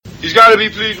He's got to be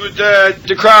pleased with that.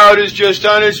 The crowd is just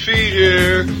on its feet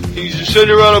here. He's a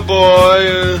Cinderella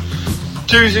boy.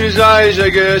 Tears in his eyes,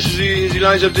 I guess, as he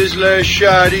lines up this last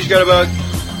shot. He's got about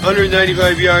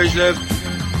 195 yards left.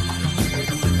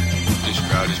 This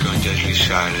crowd is going deadly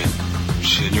silent.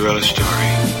 Cinderella story,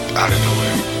 out of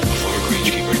nowhere, before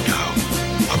Greenskeeper now,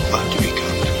 about to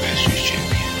become the Masters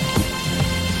champion.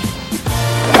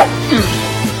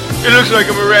 It looks like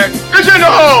a wreck. It's in the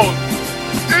hole!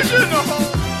 It's in the hole!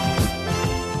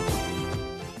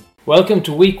 Welcome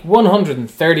to week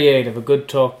 138 of a Good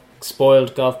Talk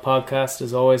Spoiled Golf podcast.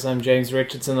 As always, I'm James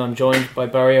Richardson. I'm joined by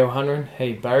Barry O'Hanlon.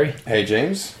 Hey, Barry. Hey,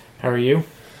 James. How are you?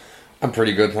 I'm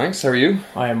pretty good, thanks. How are you?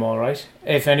 I am alright.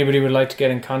 If anybody would like to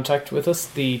get in contact with us,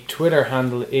 the Twitter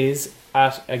handle is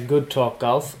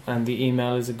 @agoodtalkgolf and the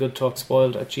email is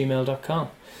agoodtalkspoiled@gmail.com.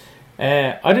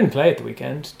 I didn't play at the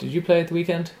weekend. Did you play at the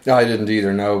weekend? No, I didn't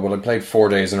either, no. But I played 4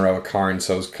 days in a row at Carn,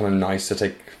 so it was kind of nice to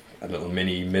take a little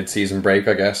mini mid-season break,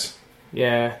 I guess.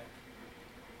 Yeah.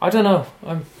 I don't know.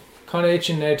 I'm kind of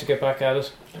itching now to get back at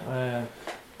it.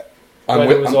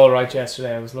 Weather was alright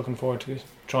yesterday. I was looking forward to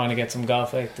trying to get some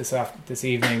golf out this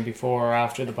evening before or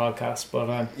after the podcast,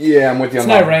 but yeah, I'm with you on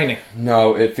that. It's not raining. raining.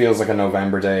 No, it feels like a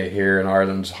November day here in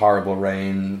Ireland. Horrible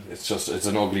rain. It's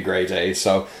an ugly grey day.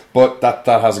 So, but that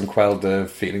hasn't quelled the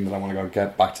feeling that I want to go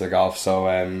get back to the golf. So,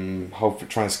 hopefully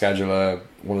trying to schedule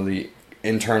one of the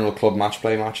internal club match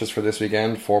play matches for this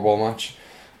weekend, 4-ball match,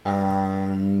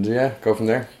 and yeah, go from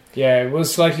there. Yeah, it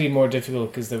was slightly more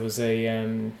difficult because there was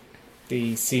the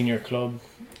senior club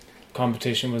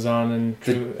competition was on in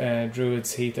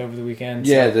Druids Heath over the weekend.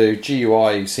 Yeah, the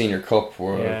GUI Senior Cup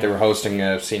they were hosting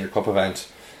a Senior Cup event.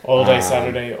 All day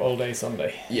Saturday, all day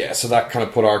Sunday. Yeah, so that kind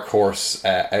of put our course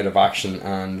out of action,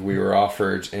 and we were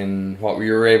offered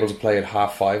we were able to play at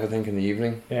 5:30, I think, in the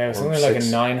evening. Yeah, it was something like a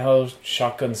 9-hole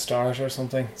shotgun start or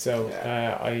something. So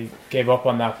I gave up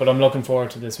on that, but I'm looking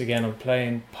forward to this weekend. I'm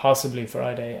playing possibly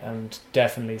Friday and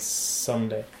definitely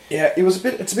Sunday. Yeah, it's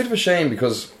a bit of a shame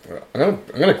because I'm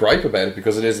gonna gripe about it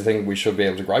because it is a thing we should be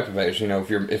able to gripe about. You know,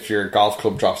 if your golf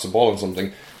club drops the ball on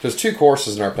something, there's 2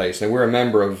 courses in our place. Now we're a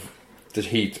member of the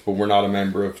Heath, but we're not a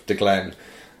member of the Glen,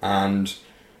 and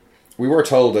we were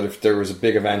told that if there was a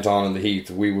big event on in the Heath,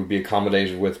 we would be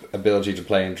accommodated with ability to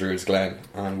play in Druids Glen,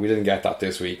 and we didn't get that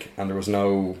this week. And there was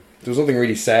nothing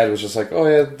really said. It was just like, oh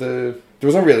yeah, there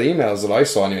was no real emails that I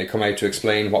saw anyway come out to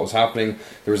explain what was happening.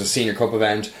 There was a Senior Cup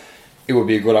event. It would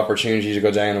be a good opportunity to go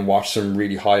down and watch some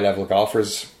really high level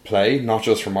golfers play, not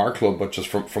just from our club, but just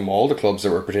from all the clubs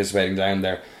that were participating down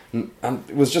there. And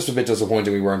it was just a bit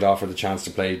disappointing we weren't offered the chance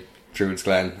to play Druids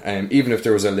Glen. Even if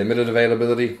there was a limited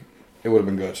availability, it would have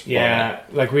been good. Yeah,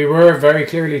 like we were very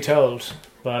clearly told,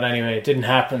 but anyway, it didn't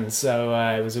happen. So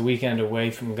it was a weekend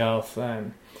away from golf,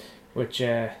 which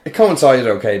it coincided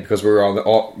okay because we were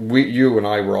you and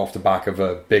I were off the back of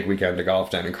a big weekend of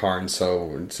golf down in Carn.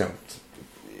 So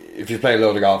if you play a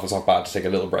load of golf, it's not bad to take a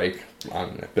little break,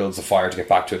 and it builds the fire to get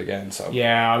back to it again. So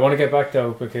yeah, I want to get back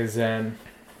though because I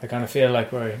kind of feel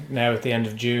like we're now at the end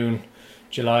of June.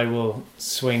 July will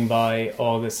swing by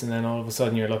August, and then all of a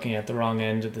sudden you're looking at the wrong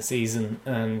end of the season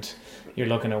and you're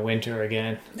looking at winter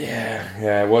again.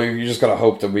 Yeah. Well, you just got to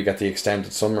hope that we get the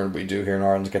extended summer we do here in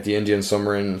Ireland, get the Indian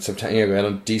summer in September, get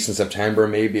a decent September,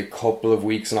 maybe a couple of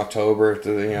weeks in October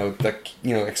to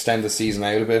extend the season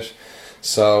out a bit.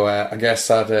 So I guess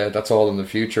that's all in the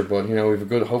future, but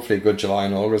we've hopefully a good July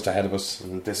and August ahead of us.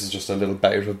 This is just a little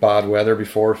bout of bad weather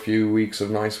before a few weeks of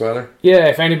nice weather. Yeah,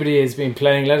 if anybody has been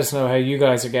playing, let us know how you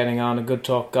guys are getting on. A Good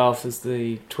Talk Golf is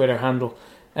the Twitter handle.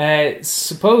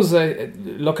 Suppose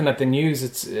looking at the news,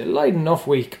 it's a light enough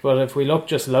week, but if we look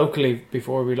just locally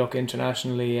before we look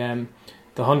internationally,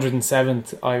 the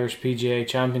 107th Irish PGA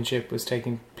Championship was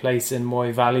taking place in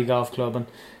Moy Valley Golf Club, and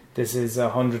this is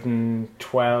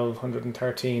 112,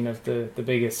 113 of the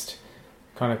biggest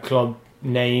kind of club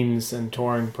names and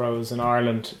touring pros in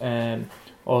Ireland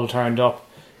all turned up.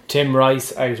 Tim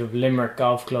Rice out of Limerick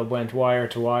Golf Club went wire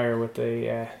to wire with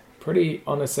a pretty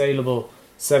unassailable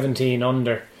 17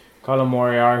 under. Colin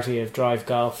Moriarty of Drive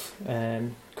Golf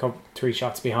 3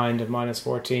 shots behind at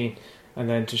 -14. And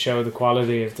then to show the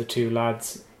quality of the 2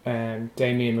 lads,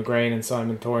 Damien McGrain and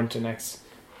Simon Thornton,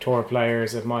 ex-tour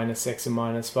players at -6 and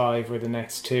 -5 were the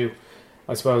next 2.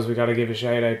 I suppose we got to give a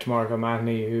shout out to Mark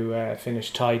O'Mahony, who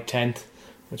finished tied 10th,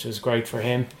 which was great for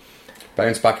him.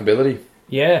 Bounce back ability.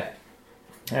 Yeah.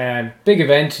 Big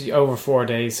event over 4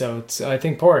 days. So I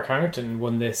think Padraig Harrington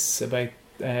won this about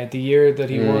the year that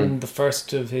he won the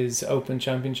first of his Open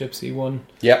Championships. He won.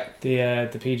 Yep.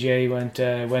 The PGA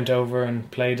went over and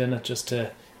played in it just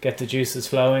to get the juices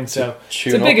flowing. So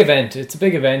it's a big event. It's a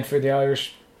big event for the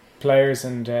Irish players,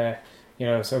 and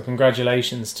so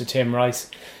congratulations to Tim Rice.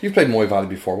 You've played Moy Valley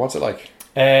before. What's it like?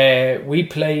 We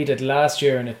played it last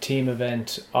year in a team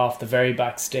event off the very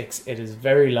back sticks. It is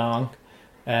very long,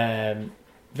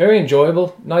 very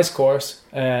enjoyable, nice course,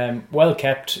 well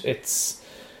kept. It's,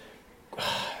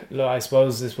 I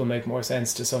suppose this will make more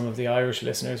sense to some of the Irish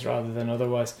listeners rather than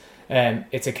otherwise.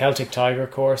 It's a Celtic Tiger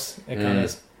course. It kind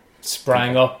of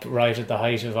sprang up right at the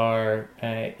height of our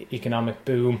economic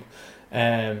boom.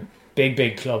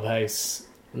 Big clubhouse,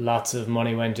 lots of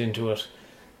money went into it.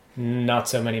 Not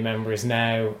so many members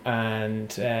now,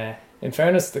 and in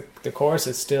fairness, the course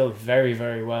is still very,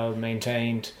 very well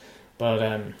maintained. But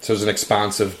so there's an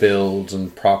expansive build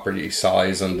and property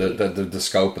size and the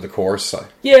scope of the course.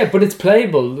 Yeah, but it's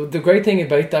playable. The great thing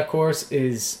about that course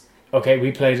is, okay,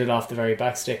 we played it off the very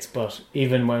back sticks, but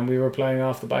even when we were playing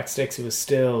off the back sticks, it was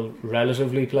still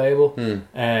relatively playable.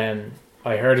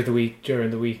 I heard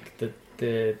during the week that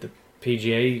the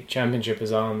PGA Championship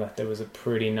was on, that there was a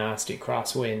pretty nasty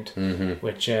crosswind,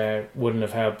 which wouldn't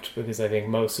have helped, because I think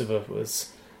most of it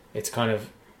was, it's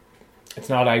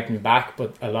not out and back,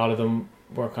 but a lot of them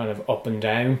were kind of up and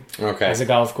down as a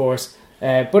golf course.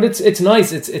 But it's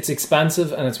nice, it's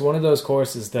expansive, and it's one of those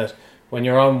courses that when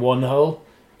you're on one hole,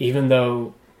 even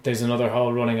though there's another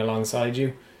hole running alongside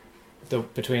you,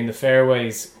 between the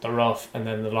fairways, the rough, and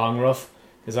then the long rough,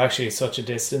 there's actually such a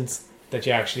distance that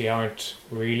you actually aren't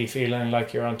really feeling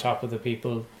like you're on top of the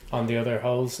people on the other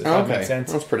holes. If that makes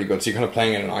sense. That's pretty good. So you're kind of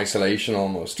playing in an isolation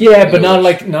almost. Yeah, but not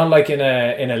like in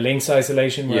a links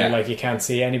isolation where like you can't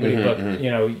see anybody. But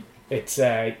it's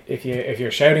if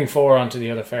you're shouting 4 onto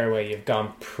the other fairway, you've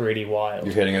gone pretty wild.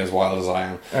 You're hitting it as wild as I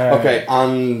am. Okay,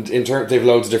 and in turn, they've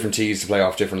loads of different tees to play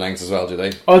off different lengths as well, do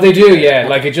they? Oh, they do. Yeah,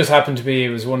 like it just happened to be, it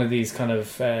was one of these kind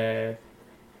of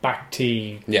back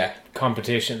tee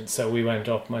competitions. So we went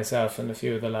up, myself and a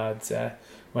few of the lads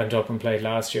went up and played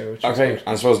last year. Which was good. And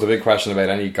I suppose the big question about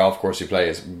any golf course you play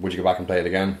is, would you go back and play it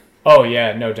again? Oh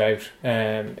yeah, no doubt.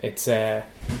 It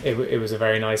was a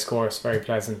very nice course, very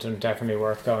pleasant, and definitely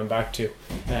worth going back to.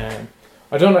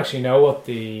 I don't actually know what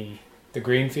the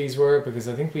green fees were, because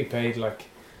I think we paid it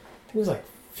was like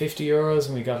 €50,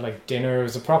 and we got like dinner. It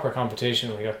was a proper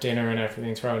competition. We got dinner and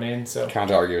everything thrown in. So can't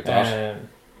argue with that.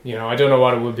 I don't know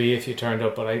what it would be if you turned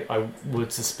up, but I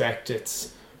would suspect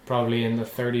it's probably in the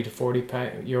 €30 to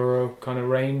 €40 kind of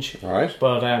range. All right.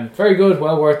 But very good,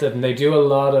 well worth it. And they do a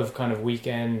lot of kind of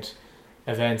weekend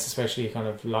events, especially kind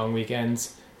of long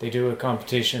weekends. They do a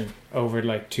competition over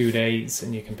like 2 days,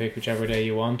 and you can pick whichever day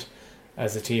you want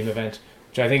as a team event,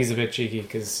 which I think is a bit cheeky,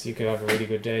 because you could have a really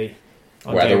good day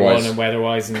on day one and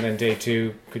weather-wise, and then day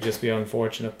 2 could just be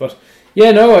unfortunate. But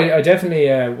yeah, no, I definitely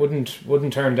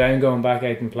wouldn't turn down going back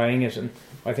out and playing it. And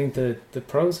I think the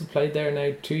pros have played there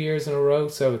now 2 years in a row,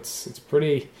 so it's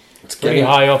pretty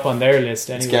high up on their list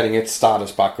anyway. It's getting its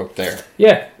status back up there.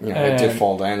 Yeah. It did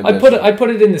fall down a bit. I put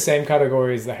it in the same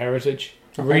category as the Heritage.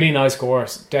 Okay. Really nice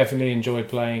course. Definitely enjoyed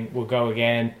playing. Will go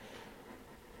again.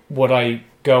 Would I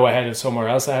go ahead of somewhere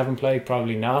else I haven't played?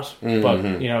 Probably not. But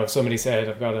if somebody said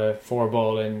I've got a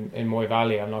 4-ball in Moy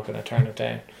Valley, I'm not going to turn it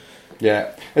down.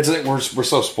 Yeah, it's like we're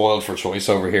so spoiled for choice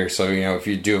over here. So if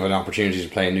you do have an opportunity to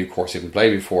play a new course you haven't played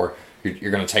before,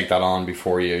 you're going to take that on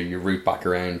before you root back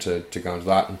around to go into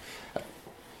that. And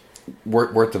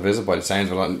worth the visit by the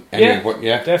sounds of it. Anyway,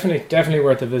 definitely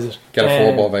worth the visit. Get a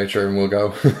 4-ball voucher and we'll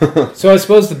go. So I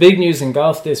suppose the big news in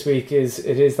golf this week is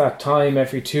it is that time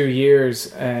every 2 years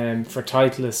for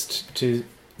Titleist to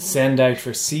send out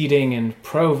for seeding and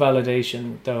pro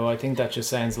validation, though I think that just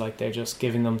sounds like they're just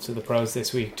giving them to the pros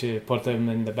this week to put them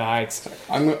in the bags.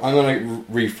 I'm going to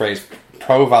rephrase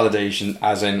pro validation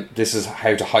as in, this is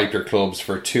how to hype your clubs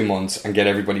for 2 months and get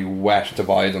everybody wet to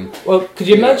buy them. Well, could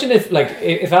you imagine if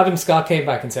Adam Scott came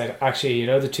back and said, actually,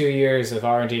 the 2 years of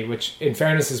R&D, which in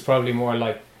fairness is probably more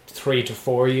like 3 to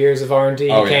 4 years of R&D,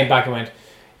 came back and went,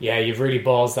 yeah, you've really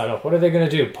ballsed that up. What are they going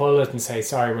to do? Pull it and say,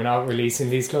 sorry, we're not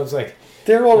releasing these clubs? Like,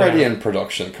 they're already in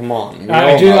production. Come on.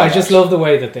 I do. I just love the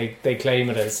way that they claim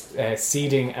it as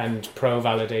seeding and pro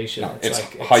validation. No, it's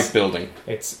hype building.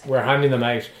 We're handing them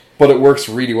out. But it works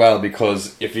really well,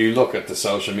 because if you look at the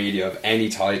social media of any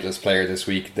Titleist player this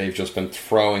week, they've just been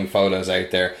throwing photos out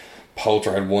there.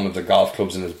 Poulter had one of the golf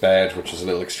clubs in his bed, which was a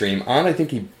little extreme, and I think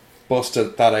he bust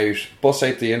out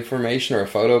the information or a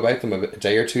photo about them a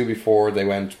day or two before they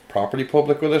went properly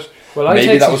public with it. Well, I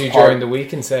texted you during the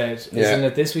week and said, isn't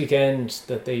it this weekend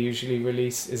that they usually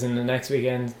release, isn't the next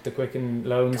weekend the Quicken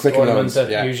Loans tournament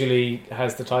that usually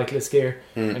has the Titleist gear?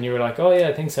 And you were like, oh yeah,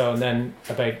 I think so. And then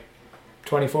about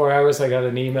 24 hours, I got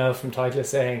an email from Titleist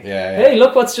saying, Yeah. "Hey,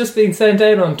 look what's just been sent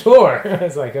out on tour." I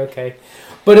was like, okay.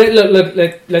 But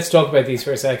let's talk about these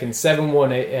for a second.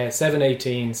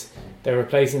 718s, they're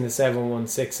replacing the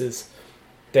 716s.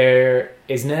 There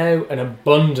is now an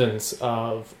abundance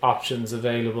of options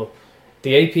available.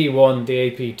 The AP1, the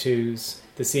AP2s,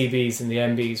 the CBs and the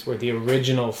MBs were the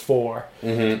original 4.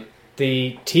 Mm-hmm.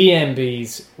 The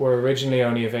TMBs were originally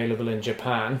only available in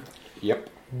Japan. Yep.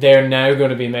 They're now going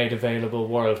to be made available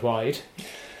worldwide.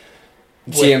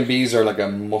 TMBs are like a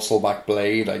muscle-back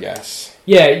blade, I guess.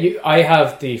 Yeah, I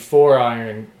have the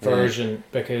 4-iron version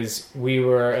because we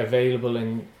were available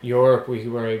in Europe. We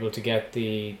were able to get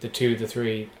the 2, the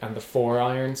 3, and the 4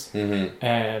 irons.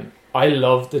 Mm-hmm. I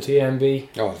love the TMB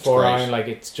 4-iron. Like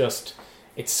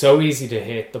it's so easy to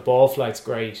hit. The ball flight's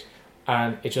great,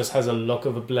 and it just has a look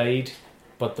of a blade,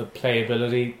 but the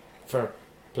playability for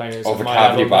players of the my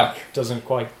cavity level back doesn't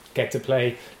quite get to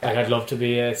play. Like I'd love to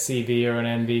be a CB or an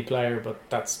NB player, but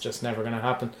that's just never going to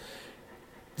happen.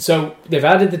 So they've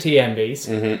added the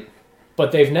TMBs,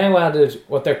 but they've now added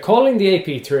what they're calling the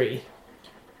AP3,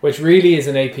 which really is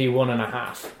an AP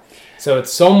 1.5. So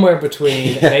it's somewhere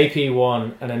between an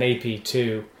AP1 and an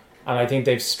AP2, and I think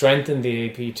they've strengthened the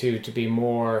AP2 to be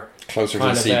more closer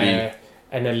kind to of the CB.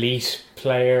 an elite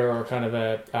player or kind of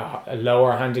a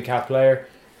lower handicap player.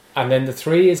 And then the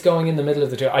 3 is going in the middle of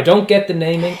the 2. I don't get the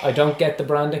naming. I don't get the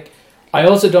branding. I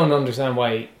also don't understand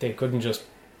why they couldn't just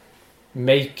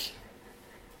make...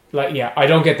 I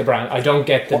don't get the brand. I don't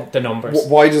get the numbers.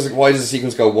 Why does the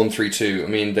sequence go 1, 3, 2? I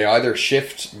mean, they either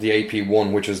shift the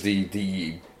AP1, which is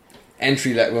the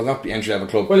entry level, well, not the entry level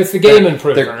club. Well, it's the game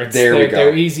improver. There we go.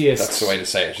 Their easiest. That's the way to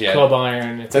say it. Yeah. Club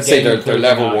iron. Let's say they're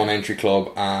level 1 entry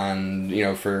club, and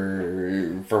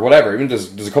for whatever. Even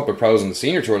there's a couple of pros on the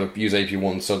senior tour that use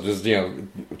AP1, so there's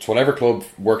it's whatever club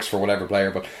works for whatever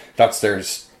player, but that's their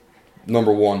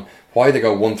number 1. Why they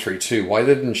go 1, 3, 2? Why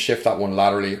they didn't shift that one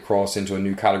laterally across into a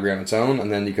new category on its own,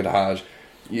 and then you could have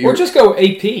or just go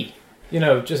AP.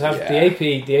 Just have the AP,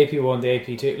 the AP1, the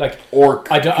AP2, or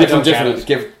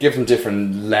give them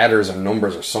different letters or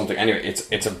numbers or something. Anyway,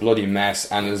 it's a bloody mess,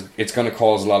 and it's going to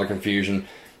cause a lot of confusion.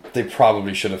 They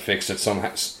probably should have fixed it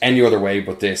somehow, any other way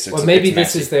but this. Maybe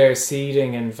this is their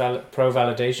seeding and pro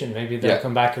validation. Maybe they'll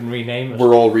come back and rename it.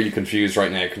 We're all really confused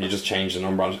right now. Can you just change the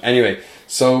number on it? Anyway,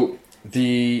 so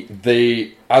the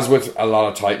as with a lot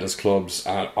of Titleist clubs,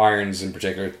 irons in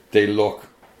particular, they look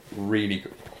really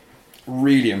good.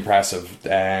 Really impressive.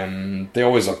 They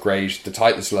always look great. The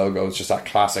Titleist logo is just that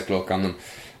classic look on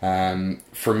them.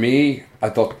 For me, I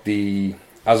thought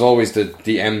as always, the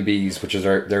MBs, which is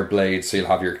their blades, so you'll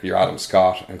have your Adam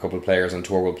Scott and a couple of players on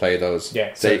tour will play those.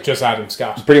 Yeah, so just Adam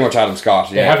Scott. Pretty much Adam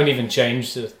Scott, yeah. They haven't even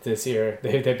changed it this year.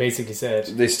 They basically said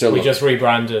we just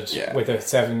rebranded with a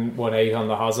 718 on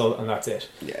the hosel, and that's it.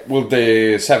 Yeah, well,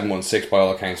 the 716 by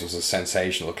all accounts was a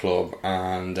sensational club,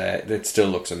 and it still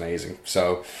looks amazing.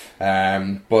 So,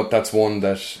 but that's one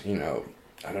that,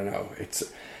 I don't know, it's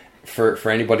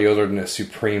for anybody other than a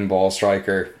supreme ball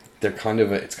striker, it's kind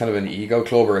of an ego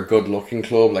club or a good looking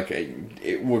club. Like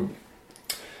it would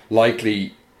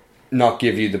likely not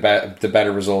give you the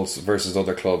better results versus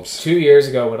other clubs. 2 years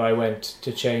ago, when I went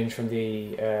to change from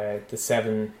the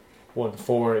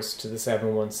 714s to the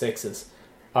 716s,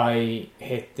 I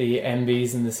hit the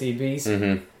MBs and the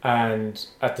CBs, and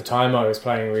at the time I was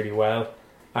playing really well,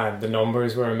 and the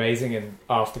numbers were amazing, and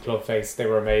off the club face they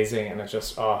were amazing, and it's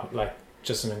just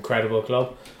just an incredible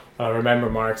club. And I remember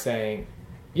Mark saying,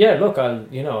 yeah, look,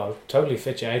 I'll totally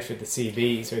fit you out for the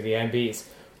CBs or the MBs,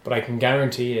 but I can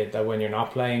guarantee you that when you're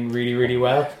not playing really, really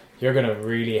well, you're going to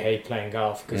really hate playing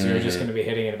golf, because you're just going to be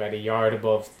hitting it about a yard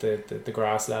above the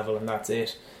grass level, and that's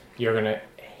it. You're going to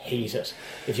hate it.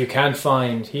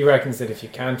 He reckons that if you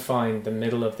can't find the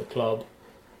middle of the club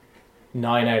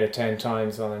 9 out of 10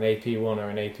 times on an AP1 or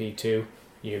an AP2,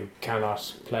 you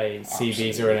cannot play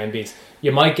CBs or an MBs.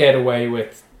 You might get away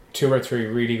with 2 or 3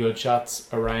 really good shots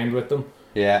around with them.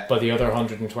 Yeah, but the other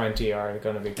 120 are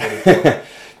going to be pretty cool.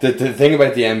 The thing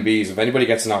about the MBs, if anybody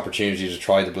gets an opportunity to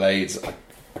try the blades, I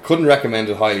couldn't recommend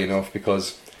it highly enough,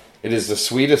 because it is the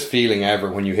sweetest feeling ever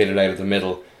when you hit it out of the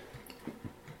middle.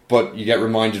 But you get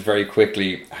reminded very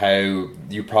quickly how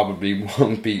you probably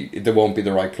won't be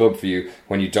the right club for you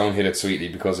when you don't hit it sweetly,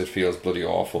 because it feels bloody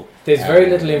awful. There's very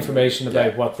little information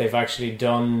about what they've actually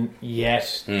done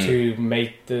yet to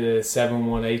make the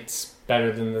 718s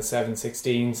better than the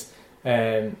 716s.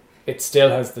 It still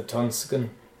has the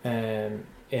tungsten in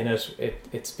it.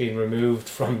 It's been removed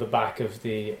from the back of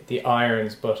the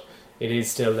irons, but it is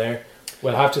still there.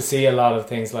 We'll have to see a lot of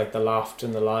things like the loft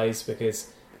and the lies,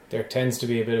 because there tends to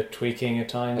be a bit of tweaking at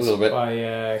times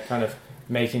by kind of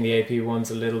making the AP ones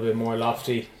a little bit more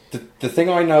lofty. The thing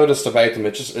I noticed about them,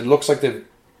 it looks like they've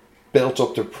built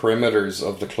up the perimeters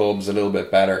of the clubs a little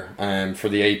bit better, for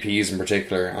the APs in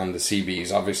particular and the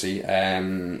CBs obviously,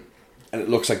 and it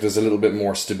looks like there's a little bit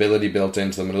more stability built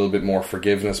into them, a little bit more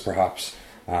forgiveness perhaps,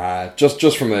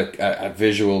 just from a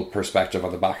visual perspective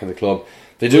at the back of the club.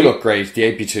 They do look great. The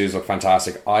AP2s look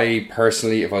fantastic. I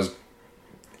personally, if I was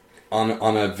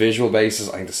on a visual basis,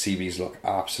 I think the CBs look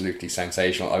absolutely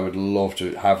sensational. I would love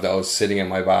to have those sitting in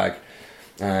my bag.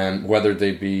 Whether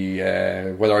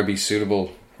I'd be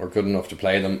suitable or good enough to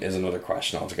play them is another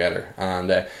question altogether.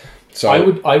 And so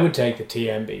I would take the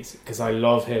TMBs because I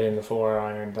love hitting the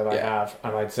 4-iron that I have,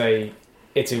 and I'd say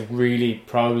it's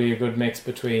probably a good mix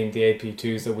between the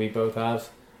AP2s that we both have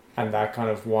and that kind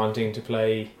of wanting to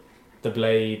play the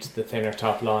blade, the thinner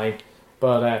top line.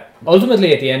 But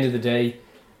ultimately, at the end of the day,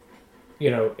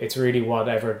 it's really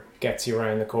whatever gets you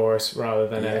around the course rather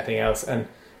than anything else. And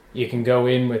you can go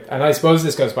in with, and I suppose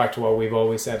this goes back to what we've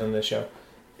always said on this show.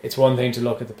 It's one thing to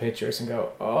look at the pictures and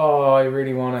go, oh, I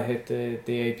really want to hit the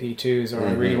AP2s, or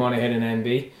I really want to hit an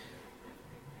NB.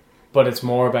 But it's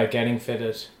more about getting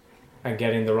fitted and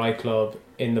getting the right club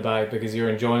in the bag, because your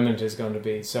enjoyment is going to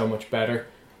be so much better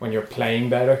when you're playing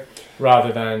better,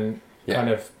 rather than kind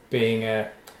of being a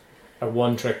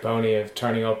one-trick pony of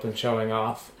turning up and showing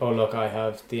off, oh look, I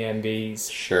have the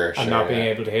NBs, and not being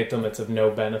able to hit them. It's of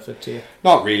no benefit to you.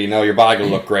 Not really, no. Your bag will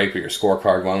look great, but your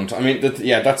scorecard won't. I mean,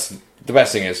 that's the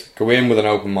best thing is go in with an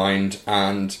open mind,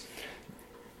 and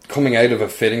coming out of a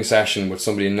fitting session with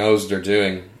somebody who knows what they're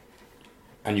doing,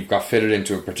 and you've got fitted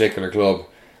into a particular club,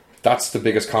 that's the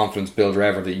biggest confidence builder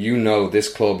ever, that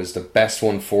this club is the best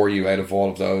one for you out of all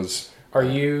of those. Are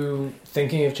you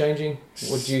thinking of changing?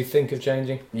 Would you think of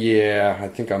changing? Yeah, I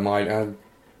think I might.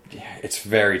 It's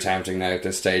very tempting now at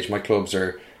this stage. My clubs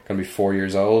are going to be 4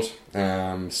 years old.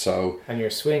 And your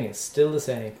swing is still the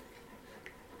same?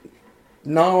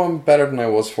 No, I'm better than I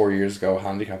was 4 years ago,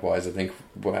 handicap-wise, I think.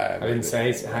 I didn't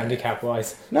say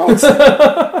handicap-wise. No, it's...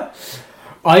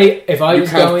 If I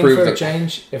was going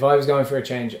for a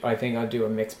change, I think I'd do a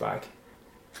mixed bag.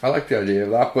 I like the idea of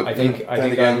that, but I think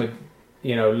I would,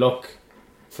 look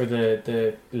for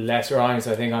the lesser irons.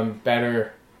 I think I'm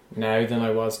better now than I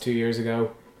was 2 years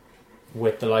ago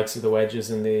with the likes of the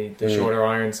wedges and the shorter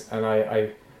irons, and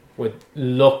I would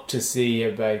look to see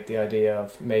about the idea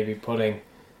of maybe putting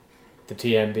the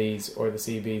TMBs or the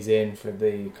CBs in for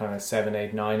the kind of 7,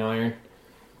 8, 9 iron,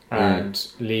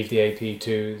 and leave the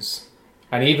AP2s,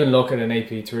 and even look at an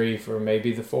AP3 for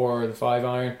maybe the 4 or the 5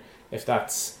 iron if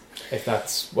that's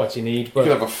what you need. But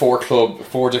you could have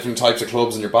four different types of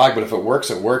clubs in your bag, but if it works,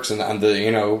 it works, and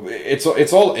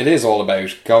it is all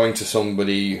about going to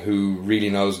somebody who really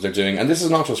knows what they're doing. And this is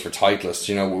not just for Titleist.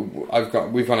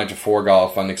 We've gone out to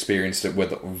 4Golf and experienced it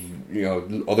with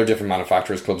other different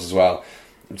manufacturers' clubs as well.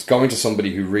 It's going to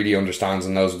somebody who really understands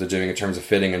and knows what they're doing in terms of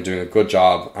fitting and doing a good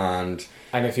job.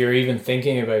 And if you're even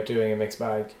thinking about doing a mixed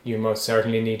bag, you most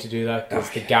certainly need to do that, because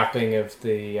the gapping of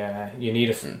you need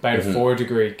about a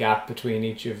 4-degree gap between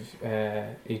each of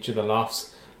the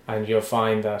lofts, and you'll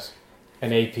find that an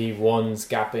AP1's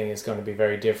gapping is going to be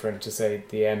very different to, say,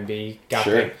 the MB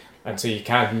gapping, and so you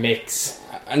can't mix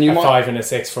a 5 and a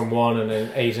 6 from one and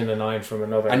an 8 and a 9 from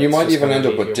another. And you might even end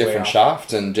up with different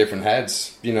shaft and different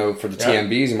heads. For the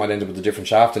TMBs, you might end up with a different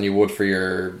shaft than you would for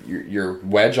your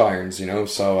wedge irons.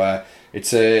 So.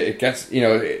 It gets,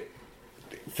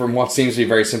 from what seems to be a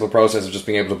very simple process of just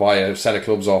being able to buy a set of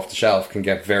clubs off the shelf, can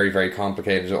get very, very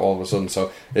complicated all of a sudden. So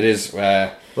it is...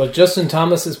 Well, Justin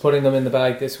Thomas is putting them in the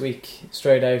bag this week,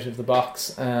 straight out of the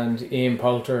box, and Ian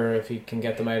Poulter, if he can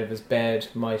get them out of his bed,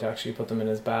 might actually put them in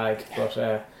his bag. But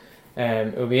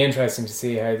it'll be interesting to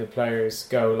see how the players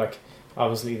go. Like,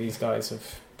 obviously these guys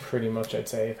have pretty much, I'd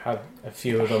say, have had a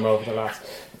few of them over the last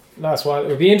while. It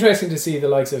would be interesting to see the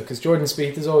likes of, because Jordan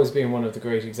Spieth has always been one of the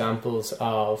great examples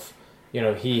of,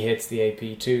 he hits the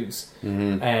AP2s,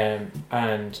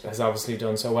 and has obviously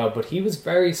done so well, but he was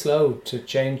very slow to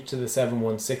change to the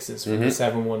 716s from the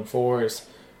 714s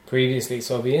previously,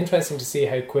 so it'll be interesting to see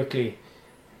how quickly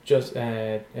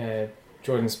Jordan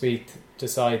Spieth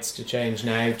decides to change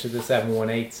now to the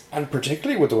 718s. And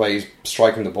particularly with the way he's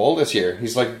striking the ball this year.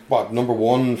 He's number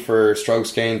one for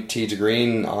strokes gained tee to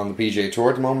green on the PGA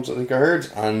Tour at the moment, I think I heard.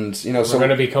 And we're going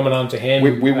to be coming on to him.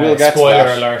 We will get spoiler to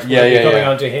that. Alert. We'll be coming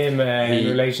on to him in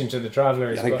relation to the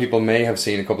Travellers. I think people may have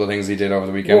seen a couple of things he did over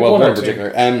the weekend. Well, one in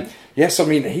particular. Yes, I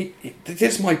mean,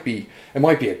 this might be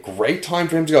a great time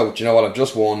for him to go, do you know what, I've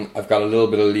just won, I've got a little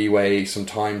bit of leeway, some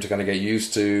time to kind of get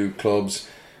used to clubs.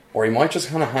 Or he might just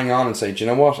kind of hang on and say, do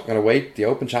you know what, I'm going to wait, the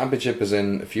Open Championship is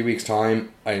in a few weeks'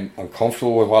 time, I'm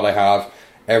comfortable with what I have,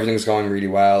 everything's going really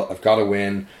well. I've got to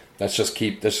win. Let's just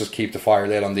keep the fire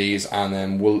lit on these, and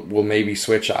then we'll maybe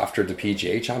switch after the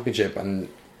PGA Championship, and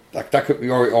that could be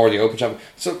or the Open Championship.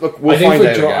 So look, we'll find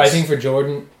out. I think for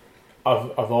Jordan,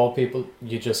 of all people,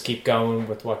 you just keep going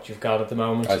with what you've got at the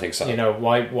moment. I think so. You know,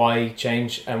 why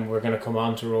change? And we're going to come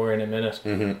on to Rory in a minute.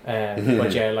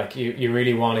 But yeah, like you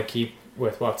really want to keep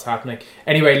with what's happening.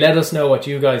 Anyway, let us know what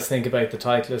you guys think about the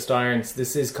Titleist irons.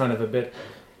 This is kind of a bit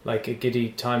like a giddy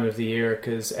time of the year,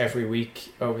 because every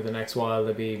week over the next while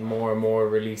there'll be more and more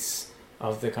release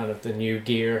of the kind of the new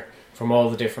gear from all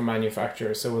the different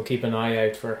manufacturers. So we'll keep an eye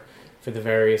out for the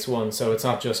various ones. So it's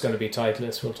not just going to be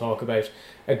Titleist. We'll talk about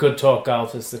A Good Talk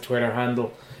Golf is the Twitter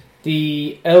handle.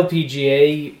 The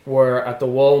LPGA were at the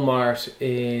Walmart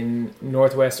in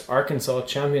Northwest Arkansas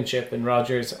Championship in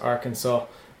Rogers, Arkansas,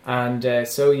 and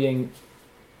So-Young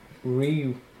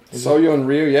Ryu. So-Young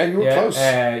Ryu, yeah, you were close.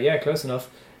 Yeah, close enough.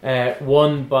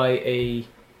 Won by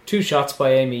 2 shots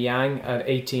by Amy Yang at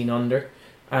 18 under,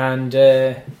 and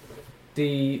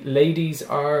the ladies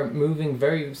are moving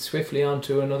very swiftly on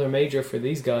to another major for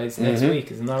these guys next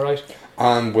week, isn't that right?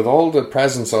 And with all the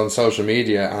presence on social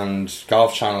media and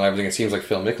Golf Channel and everything, it seems like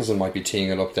Phil Mickelson might be teeing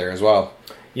it up there as well.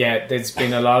 Yeah, there's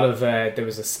been a lot of there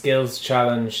was a skills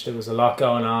challenge, there was a lot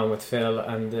going on with Phil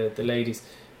and the ladies.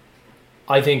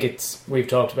 I think we've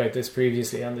talked about this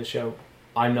previously on the show.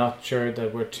 I'm not sure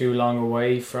that we're too long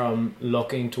away from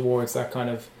looking towards that kind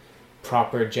of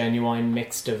proper, genuine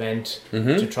mixed event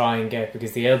to try and get,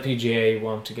 because the LPGA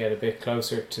want to get a bit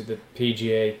closer to the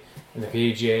PGA, and the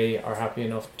PGA are happy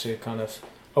enough to kind of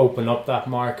open up that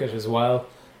market as well.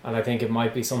 And I think it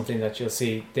might be something that you'll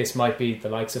see. This might be the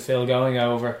likes of Phil going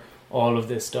over, all of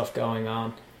this stuff going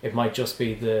on. It might just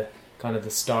be the kind of the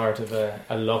start of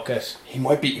a look at. He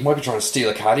might be trying to steal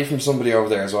a caddy from somebody over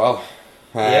there as well.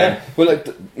 Yeah. Well,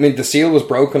 the seal was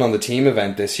broken on the team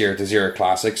event this year at the Zurich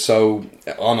Classic, so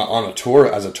on a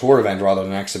tour, as a tour event rather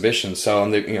than an exhibition. So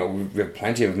we have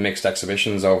plenty of mixed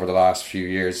exhibitions over the last few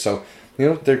years. So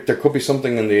there could be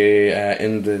something in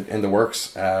the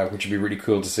works, which would be really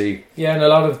cool to see. Yeah, and a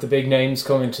lot of the big names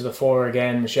coming to the fore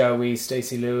again: Michelle Wie,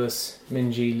 Stacey Lewis,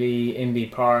 Minjee Lee,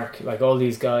 Inbee Park, like all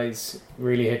these guys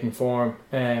really hitting form.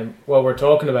 While we're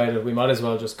talking about it, we might as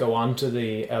well just go on to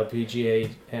the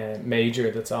LPGA major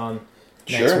that's on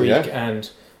next week, and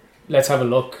let's have a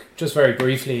look just very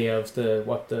briefly of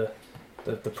what the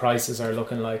prices are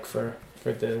looking like for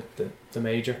the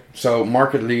major. So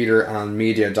market leader and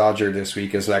media dodger this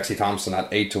week is Lexi Thompson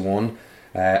at 8-1.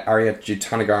 Ariat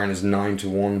Jutanugarn is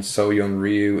 9-1. So-Young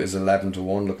Ryu is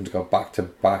 11-1, looking to go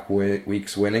back-to-back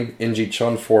weeks winning. Inji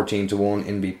Chun 14-1.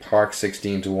 Inbee Park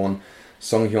 16-1.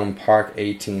 Sunghyun Park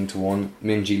 18-1.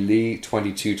 Minjee Lee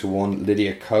 22-1.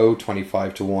 Lydia Ko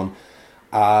 25-1.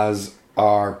 As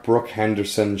are Brooke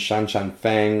Henderson, Shan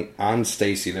Feng, and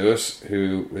Stacey Lewis,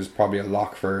 who is probably a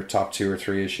lock for top 2 or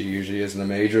 3 as she usually is in the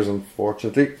majors.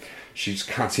 Unfortunately, she just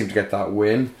can't seem to get that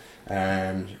win.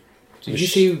 Did you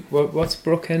see what's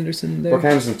Brooke Henderson there? Brooke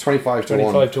Henderson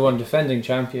 25-1. 25-1, defending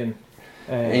champion.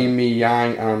 Amy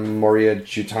Yang and Maria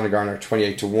Jutanugarn are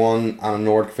 28-1. Anna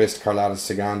Nordqvist, Carlotta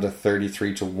Saganda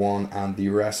 33-1, and the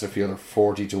rest of the field are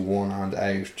 40-1 and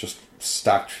out. Just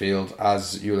stacked field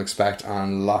as you'll expect,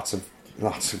 and lots of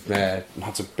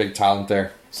big talent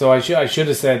there. So I should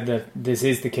have said that this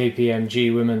is the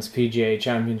KPMG Women's PGA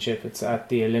Championship. It's at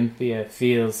the Olympia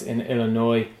Fields in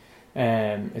Illinois.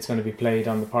 It's going to be played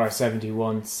on the par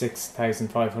 71,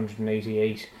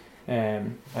 6,588.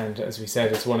 And as we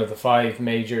said, it's one of the 5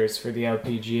 majors for the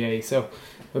LPGA. So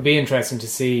it'll be interesting to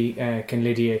see can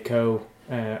Lydia Ko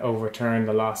overturn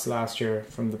the loss last year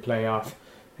from the playoff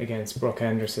against Brooke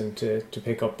Henderson to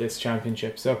pick up this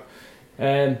championship. So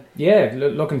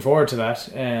looking forward to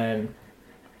that.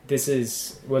 This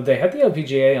is, well, they had the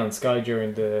LPGA on Sky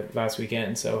during the last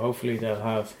weekend, so hopefully they'll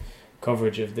have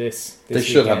coverage of this they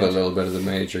should weekend. Have a little bit of the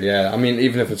major, yeah. I mean,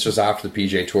 even if it's just after the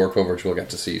PGA Tour coverage, we'll get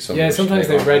to see some. Yeah, sometimes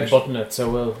they red button it, so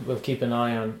we'll keep an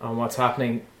eye on what's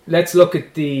happening. Let's look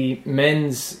at the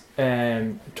men's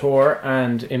tour,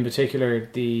 and in particular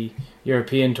the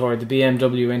European Tour. The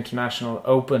BMW International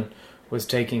Open was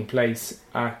taking place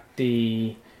at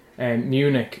the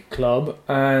Munich club,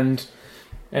 and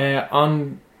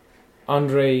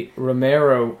Andre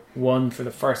Romero won for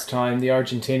the first time. The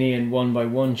Argentinian won by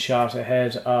 1 shot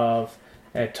ahead of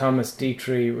Thomas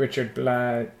Dietrich, Richard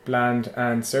Bland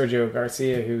and Sergio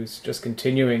Garcia, who's just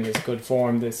continuing his good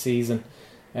form this season,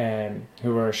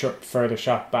 who were a further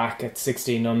shot back at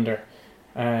 16 under.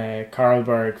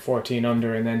 Carlberg 14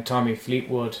 under, and then Tommy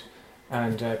Fleetwood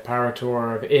and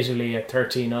Paratore of Italy at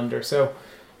 13 under. So,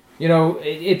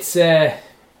 it's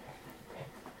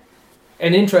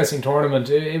an interesting tournament.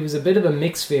 It was a bit of a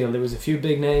mixed field. There was a few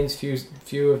big names,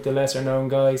 few of the lesser known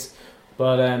guys,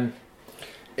 but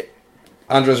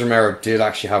Andres Romero did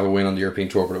actually have a win on the European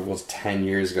Tour, but it was 10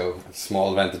 years ago. A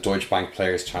small event, the Deutsche Bank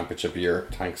Players Championship year.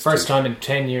 First time in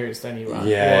 10 years then he ran.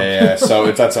 Yeah. So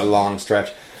that's a long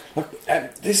stretch. Look,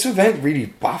 this event really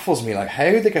baffles me. Like, how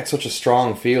they get such a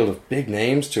strong field of big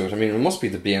names to it. I mean, it must be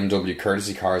the BMW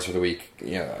courtesy cars for the week.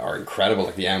 Are incredible.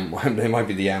 Like the they might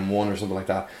be the M1 or something like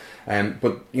that.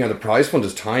 But the prize fund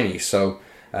is tiny, so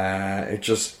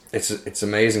it's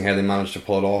amazing how they managed to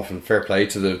pull it off. And fair play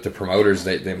to the promoters.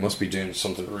 They must be doing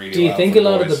something really. Do you think a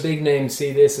lot of the big names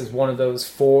see this as one of those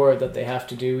 4 that they have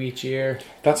to do each year?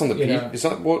 That's on the is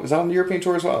that on the European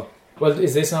Tour as well? Well,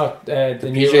 is this not the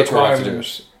new PGA Tour have to requirement? do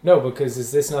it. No, because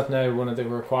is this not now one of the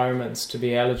requirements to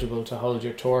be eligible to hold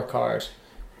your tour card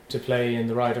to play in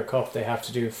the Ryder Cup? They have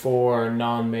to do 4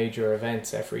 non-major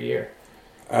events every year.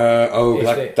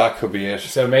 That could be it.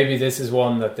 So maybe this is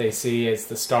one that they see as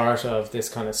the start of this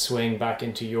kind of swing back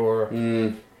into Europe,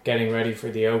 getting ready for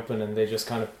the Open, and they just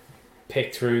kind of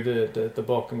pick through the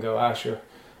book and go, sure,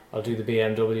 I'll do the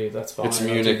BMW, that's fine. It's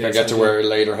Munich, I get to wear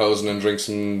lederhosen and drink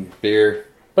some beer.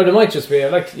 But it might just be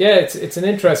it's an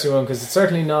interesting one, because it's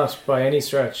certainly not by any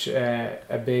stretch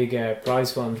a big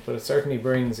prize fund, but it certainly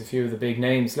brings a few of the big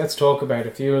names. Let's talk about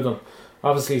a few of them.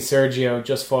 Obviously Sergio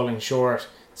just falling short,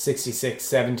 66,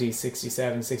 70,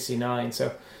 67, 69.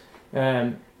 So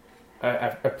a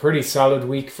pretty solid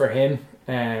week for him.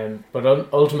 But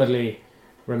ultimately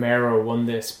Romero won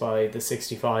this by the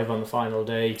 65 on the final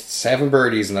day. 7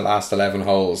 birdies in the last 11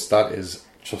 holes. That is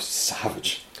just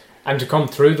savage. And to come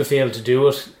through the field to do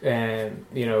it,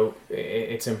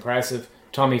 it's impressive.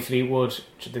 Tommy Fleetwood,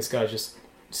 this guy just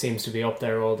seems to be up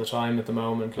there all the time at the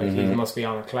moment. Like he must be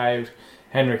on a cloud.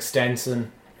 Henrik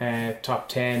Stenson, top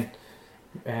 10,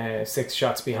 6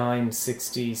 shots behind,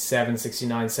 67,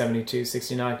 69, 72,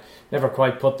 69. Never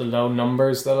quite put the low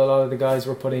numbers that a lot of the guys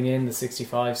were putting in, the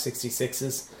 65,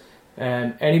 66s.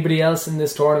 Anybody else in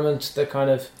this tournament that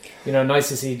kind of, nice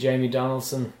to see Jamie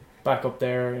Donaldson back up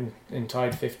there in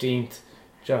tied 15th,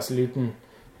 Joss Luton,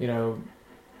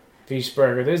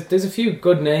 Wiesberger. There's a few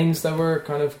good names that were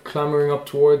kind of clambering up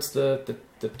towards the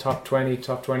top 20,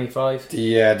 top 25.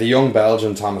 The young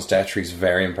Belgian Thomas Detry is a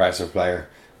very impressive player.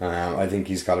 I think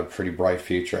he's got a pretty bright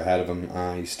future ahead of him.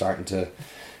 He's starting to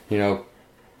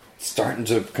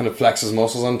kind of flex his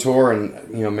muscles on tour, and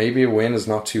maybe a win is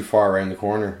not too far around the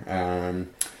corner.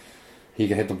 He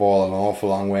can hit the ball an awful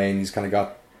long way, and he's kind of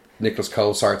got Nicholas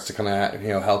Colsaerts to kind of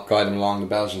help guide him along. The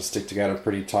Belgians stick together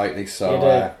pretty tightly. So he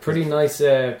had a pretty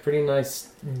nice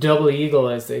double eagle,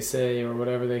 as they say, or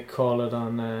whatever they call it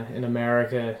on in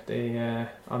America. They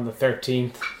on the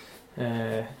 13th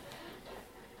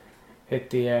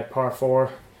hit the par 4,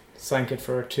 sank it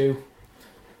for a 2.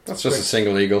 That's just a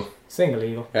single eagle. Single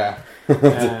eagle. Yeah.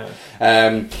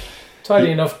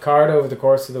 Tidy enough card over the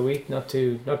course of the week. Not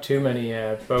too many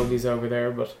bogeys over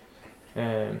there, but.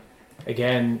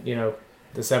 Again,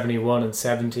 the 71 and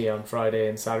 70 on Friday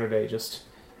and Saturday just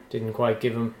didn't quite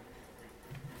give him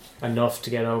enough to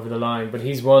get over the line. But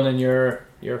he's one in your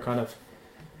kind of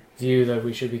view that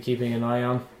we should be keeping an eye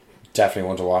on. Definitely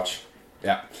one to watch.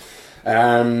 Yeah.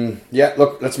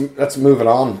 Look, let's move it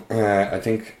on. I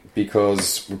think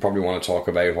because we probably want to talk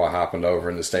about what happened over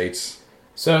in the States.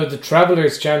 So the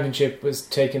Travelers Championship was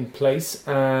taking place,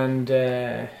 and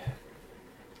I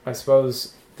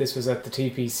suppose this was at the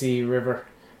TPC River.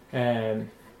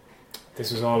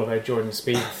 This was all about Jordan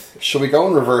Spieth. Shall we go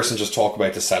in reverse and just talk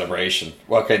about the celebration?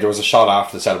 Well, okay, there was a shot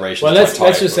after the celebration. Well,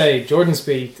 let's just say Jordan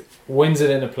Spieth wins it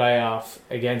in a playoff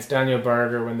against Daniel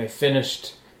Berger when they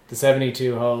finished the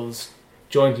 72 holes,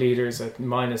 joint leaders at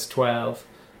minus 12,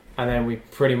 and then we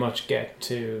pretty much get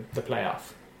to the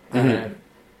playoff.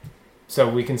 So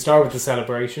we can start with the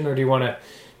celebration, or do you want to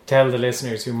tell the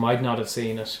listeners who might not have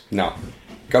seen it? No.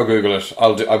 Go Google it.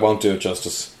 I won't do it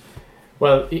justice.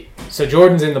 Well, so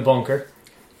Jordan's in the bunker.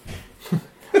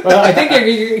 Well, I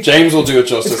think James will do it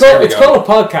justice. It's called a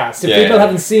podcast. If people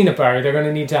haven't seen it, Barry, they're going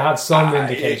to need to have some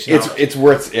indication. It's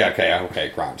worth. Yeah. Okay.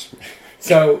 Grant.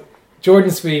 So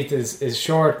Jordan Spieth is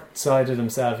short-sighted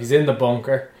himself. He's in the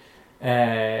bunker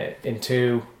in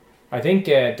 2. I think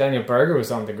Daniel Berger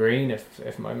was on the green,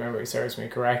 if my memory serves me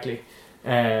correctly,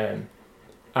 and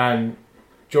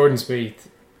Jordan Spieth,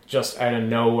 just out of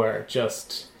nowhere,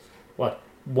 just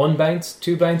 1 bounce,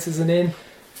 2 bounces and in.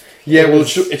 Yeah, well,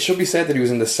 it should be said that he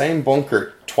was in the same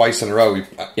bunker twice in a row.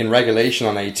 In regulation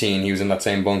on 18, he was in that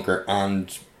same bunker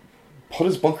and put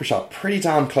his bunker shot pretty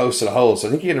damn close to the hole. So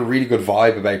I think he had a really good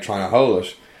vibe about trying to hole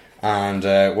it. And,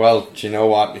 do you know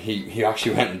what? He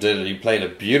actually went and did it. He played a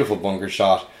beautiful bunker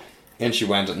shot in she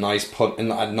went at a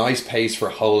nice pace for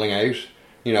holing out.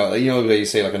 You know they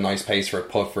say like a nice pace for a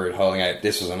putt for it holing out.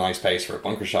 This was a nice pace for a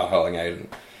bunker shot holing out. And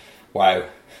wow.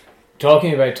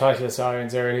 Talking about Titleist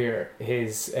irons earlier,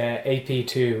 his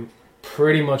AP2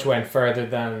 pretty much went further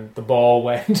than the ball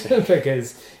went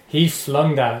because he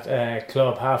flung that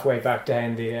club halfway back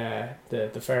down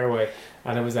the fairway,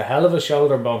 and it was a hell of a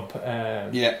shoulder bump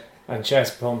and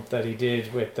chest bump that he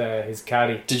did with his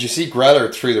caddy. Did you see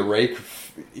Greller threw the rake,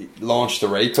 launched the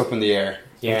rake up in the air?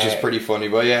 Yeah. Which is pretty funny.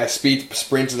 But yeah, Spieth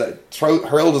sprinted,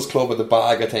 hurled his club at the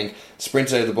bag, I think,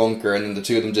 sprinted out of the bunker, and then the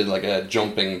two of them did like a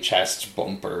jumping chest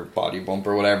bump or body bump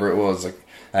or whatever it was. Like,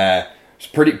 it's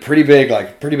pretty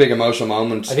big emotional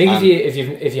moment. I think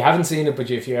if you haven't seen it, but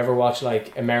if you ever watch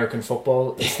like American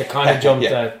football, it's the kind of jump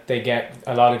that they get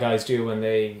a lot of guys do when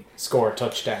they score a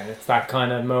touchdown. It's that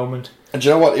kind of moment. And do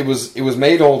you know what? It was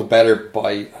made all the better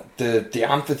by the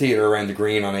amphitheater around the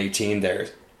green on 18 there.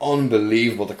 It's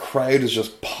unbelievable. The crowd is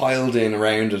just piled in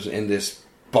around it in this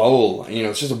bowl. You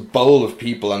know, it's just a bowl of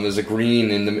people, and there's a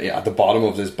green at the bottom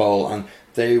of this bowl, and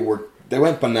they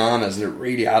went bananas, and it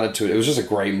really added to it. It was just a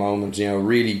great moment, you know,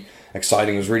 really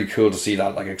exciting. It was really cool to see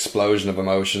that like explosion of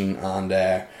emotion and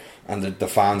the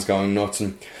fans going nuts.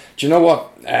 And do you know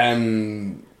what?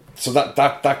 So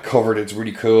that covered it's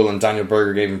really cool, and Daniel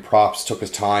Berger gave him props, took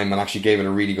his time, and actually gave it a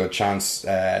really good chance.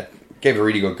 Gave it a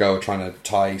really good go trying to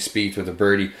tie Spieth with a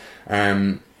birdie.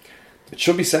 It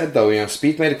should be said though, you know,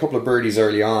 Spieth made a couple of birdies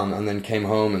early on and then came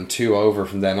home and 2 over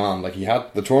from then on. Like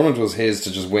the tournament was his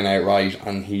to just win outright,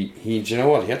 and he do you know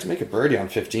what? He had to make a birdie on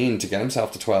 15 to get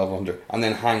himself to 12 under and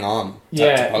then hang on.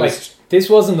 To post. Like this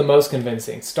wasn't the most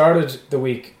convincing. Started the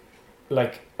week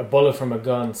like a bullet from a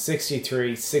gun,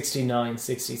 63, 69,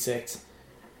 66.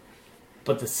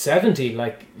 But the 70,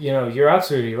 like, you know, you're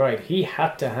absolutely right. He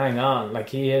had to hang on. Like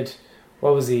he had,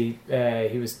 what was he?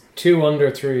 He was 2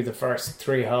 under through the first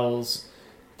 3 holes.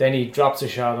 Then he drops a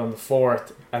shot on the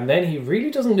 4th. And then he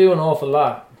really doesn't do an awful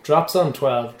lot. Drops on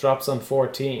 12, drops on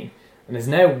 14. And is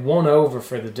now 1 over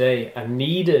for the day. And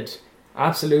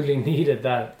absolutely needed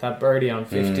that birdie on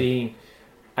 15.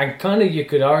 And kind of you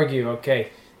could argue, okay,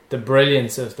 the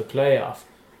brilliance of the playoff.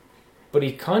 But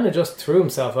he kind of just threw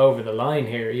himself over the line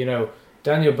here. You know,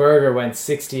 Daniel Berger went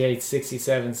 68,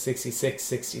 67, 66,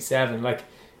 67. Like,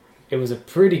 it was a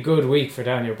pretty good week for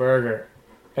Daniel Berger.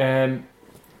 It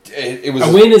was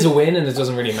a win is a win, and it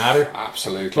doesn't really matter.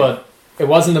 Absolutely. But it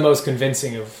wasn't the most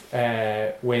convincing of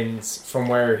wins from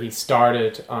where he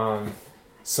started on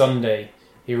Sunday.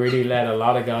 He really let a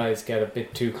lot of guys get a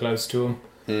bit too close to him.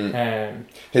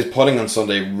 His putting on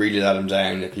Sunday really let him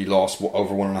down. He lost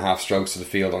over 1.5 strokes to the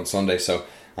field on Sunday, so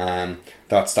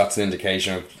that's an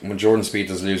indication of when Jordan Spieth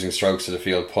is losing strokes to the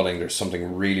field putting, there's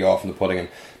something really off in the putting.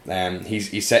 And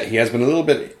he said he has been a little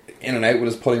bit in and out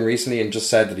with his putting recently, and just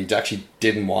said that he actually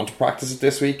didn't want to practice it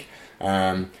this week,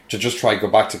 to just try to go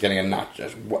back to getting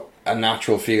a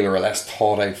natural feel or a less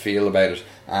thought out feel about it.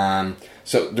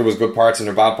 So there was good parts and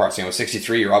there were bad parts. You know,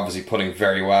 63 you're obviously putting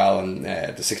very well, and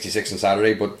the 66 on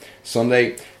Saturday, but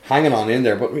Sunday hanging on in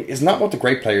there. But isn't that what the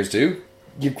great players do?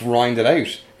 You grind it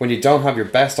out. When you don't have your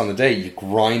best on the day, you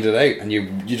grind it out, and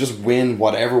you just win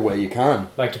whatever way you can.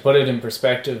 Like, to put it in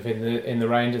perspective, in the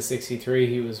round of 63,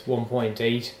 he was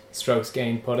 1.8 strokes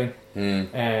gained putting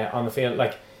on the field.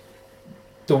 Like,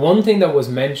 the one thing that was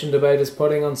mentioned about his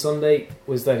putting on Sunday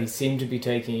was that he seemed to be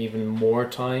taking even more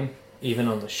time, even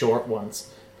on the short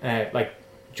ones. Like,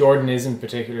 Jordan isn't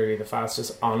particularly the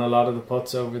fastest on a lot of the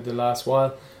putts over the last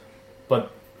while,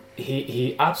 but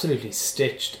he absolutely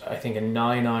stitched, I think, a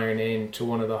 9-iron into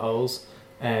one of the holes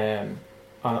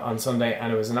on Sunday,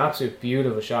 and it was an absolute beauty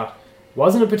of a shot.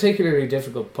 Wasn't a particularly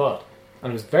difficult putt,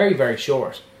 and it was very, very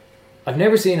short. I've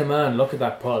never seen a man look at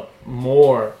that putt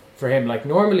more for him. Like,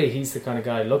 normally he's the kind of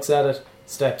guy looks at it,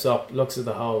 steps up, looks at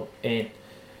the hole, in.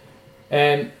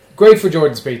 Great for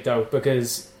Jordan Spieth though,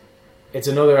 because it's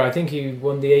another. I think he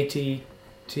won the AT&T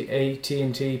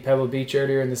Pebble Beach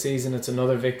earlier in the season. It's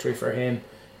another victory for him.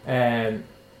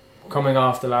 Coming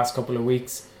off the last couple of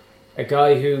weeks, a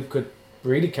guy who could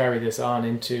really carry this on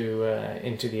into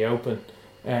the Open.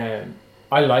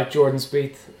 I like Jordan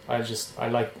Spieth. I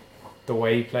like the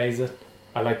way he plays it.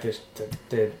 I like the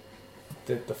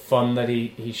fun that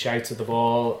he shouts at the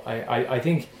ball. I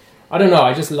think, I don't know,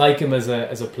 I just like him as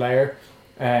a player.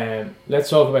 Let's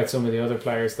talk about some of the other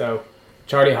players though.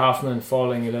 Charlie Hoffman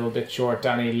falling a little bit short.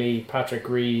 Danny Lee, Patrick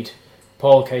Reed,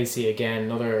 Paul Casey again,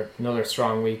 another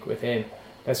strong week with him.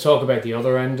 Let's talk about the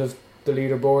other end of the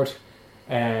leaderboard.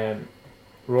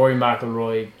 Rory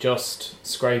McIlroy just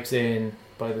scrapes in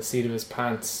by the seat of his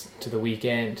pants to the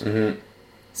weekend.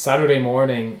 Saturday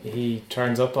morning, he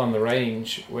turns up on the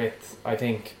range with, I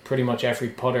think, pretty much every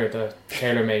putter that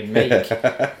TaylorMade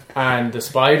make. And the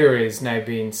Spider is now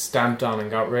being stamped on and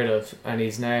got rid of. And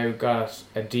he's now got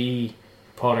a D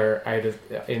putter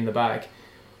in the bag.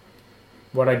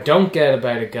 What I don't get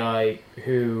about a guy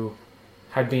who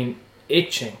had been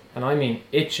itching, and I mean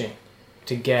itching,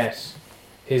 to get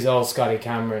his old Scotty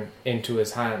Cameron into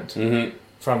his hand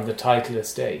from the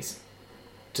Titleist days,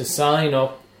 to sign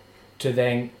up to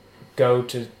then go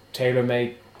to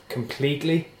TaylorMade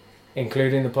completely,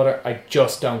 including the putter, I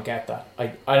just don't get that.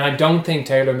 I don't think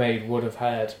TaylorMade would have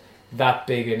had that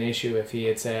big an issue if he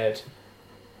had said,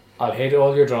 I'll hit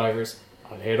all your drivers,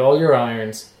 I'll hit all your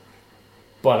irons,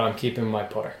 but I'm keeping my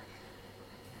putter.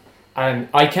 And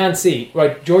I can't see,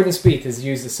 right, Jordan Spieth has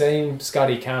used the same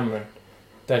Scotty Cameron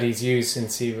that he's used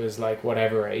since he was like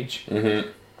whatever age.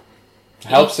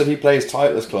 Helps that he plays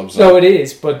Titleist clubs. No, it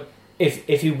is, but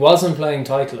if he wasn't playing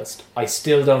Titleist, I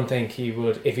still don't think he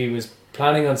would. If he was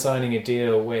planning on signing a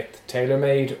deal with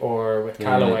TaylorMade or with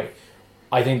Callaway,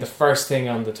 I think the first thing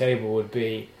on the table would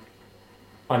be,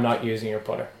 I'm not using your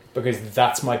putter because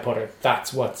that's my putter.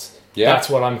 That's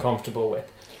what I'm comfortable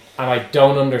with. And I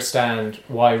don't understand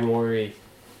why Rory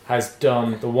has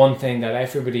done the one thing that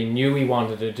everybody knew he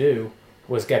wanted to do,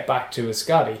 was get back to his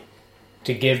Scotty,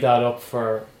 to give that up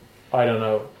for, I don't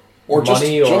know, or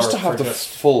money, just to have the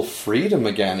full freedom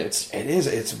again. It's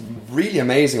really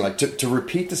amazing. Like to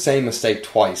repeat the same mistake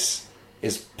twice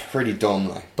is pretty dumb.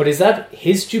 Like, but is that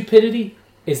his stupidity?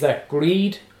 Is that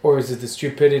greed, or is it the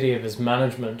stupidity of his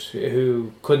management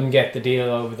who couldn't get the deal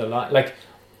over the line? Like,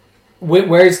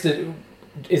 where's the?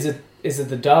 Is it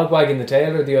the dog wagging the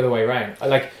tail or the other way around?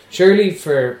 Like, surely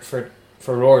for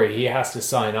Rory, he has to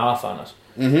sign off on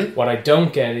it. What I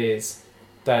don't get is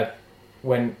that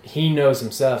when he knows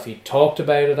himself, he talked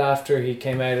about it after he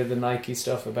came out of the Nike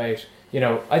stuff about,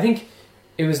 I think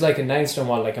it was like announced on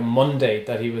like a Monday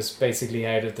that he was basically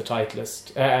out of the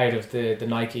Titleist, out of the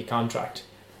Nike contract.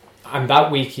 And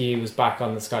that week he was back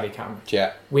on the Scotty Cameron.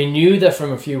 Yeah. We knew that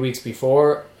from a few weeks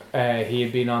before. He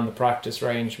had been on the practice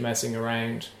range messing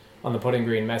around, on the putting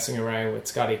green messing around with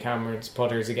Scotty Cameron's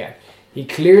putters again. He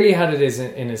clearly had it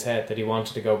in his head that he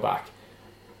wanted to go back.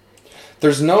 I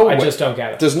just don't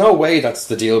get it. There's no way that's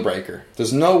the deal breaker.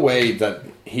 There's no way that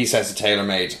he says to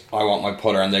TaylorMade, I want my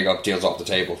putter, and they got deals off the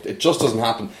table. It just doesn't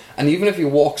happen. And even if he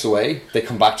walks away, they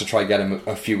come back to try get him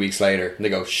a few weeks later, and they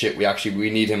go, shit, we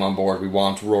need him on board. We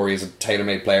want Rory as a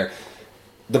TaylorMade player.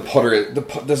 The putter,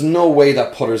 there's no way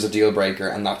that putter's a deal breaker,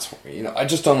 and that's, I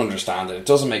just don't understand it. It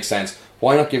doesn't make sense.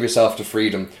 Why not give yourself the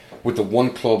freedom with the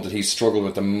one club that he's struggled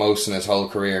with the most in his whole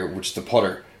career, which is the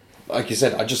putter? Like you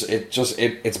said,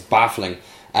 it's baffling.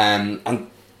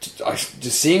 And just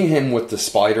seeing him with the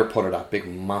Spider putter, that big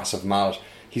massive mallet,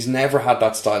 he's never had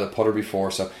that style of putter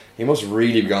before, so he must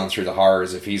really be going through the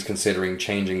horrors if he's considering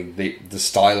changing the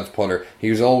style of putter.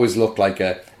 He's always looked like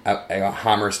a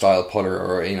hammer style putter,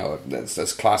 or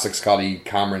this classic Scotty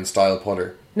Cameron style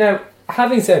putter. Now,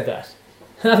 having said that,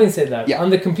 yeah. On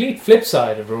the complete flip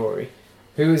side of Rory,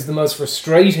 who is the most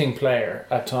frustrating player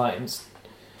at times,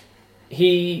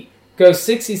 he goes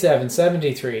 67,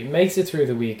 73, makes it through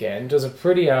the weekend, does a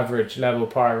pretty average level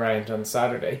par round on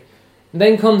Saturday, and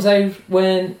then comes out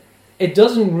when it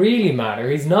doesn't really matter,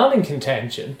 he's not in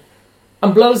contention,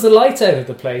 and blows the lights out of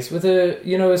the place with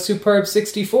a superb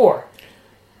 64.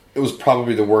 It was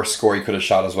probably the worst score he could have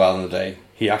shot as well in the day.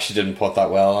 He actually didn't put that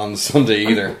well on Sunday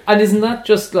either. And isn't that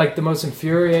just like the most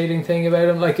infuriating thing about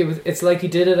him? Like it's like he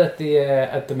did it at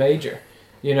the major.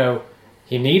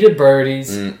 He needed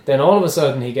birdies. Then all of a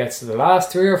sudden he gets to the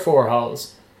last 3 or 4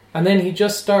 holes, and then he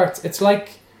just starts. It's like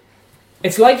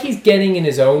he's getting in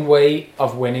his own way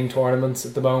of winning tournaments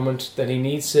at the moment. That he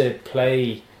needs to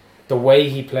play the way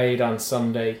he played on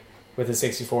Sunday with a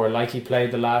 64, like he played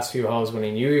the last few holes when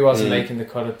he knew he wasn't making the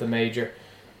cut at the major.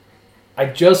 I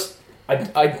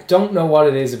don't know what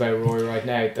it is about Rory right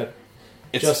now that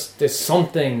there's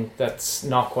something that's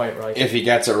not quite right. If he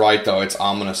gets it right, though, it's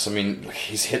ominous. I mean,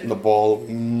 he's hitting the ball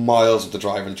miles with the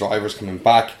driver. The driver's coming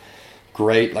back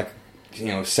great,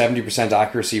 70%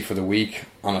 accuracy for the week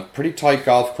on a pretty tight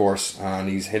golf course, and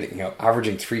he's hitting,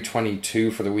 averaging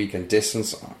 322 for the week in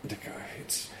distance.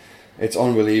 It's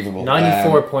unbelievable.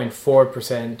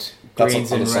 94.4%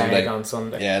 greens in red on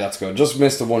Sunday. Yeah, that's good. Just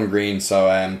missed the one green,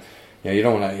 so you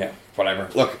don't want to. Whatever.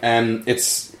 Look,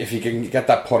 it's if you can get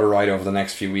that putter right over the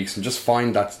next few weeks and just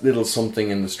find that little something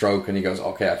in the stroke, and he goes,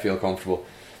 okay, I feel comfortable.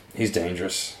 He's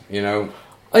dangerous,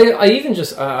 I even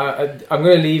just I'm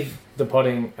going to leave the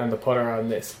putting and the putter on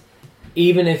this.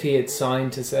 Even if he had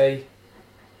signed to say,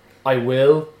 I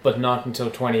will, but not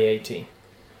until 2018.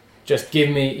 just give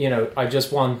me, I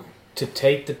just want to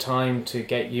take the time to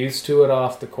get used to it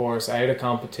off the course, out of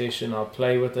competition. I'll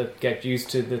play with it, get used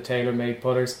to the tailor-made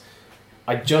putters.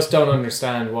 I just don't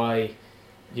understand why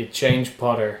you change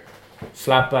putter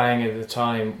flat bang at the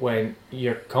time when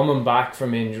you're coming back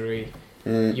from injury.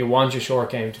 You want your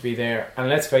short game to be there. And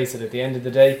let's face it, at the end of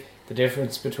the day, the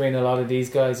difference between a lot of these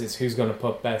guys is who's going to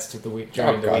put best of the week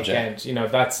during the weekend.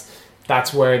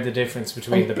 That's where the difference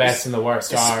between the best and the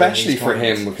worst are. Especially for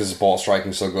him, because his ball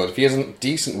striking so good. If he has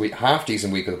a half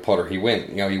decent week with a putter, he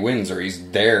wins, or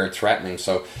he's there threatening.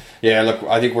 So yeah, look,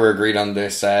 I think we're agreed on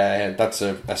this. That's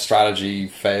a strategy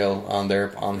fail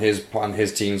on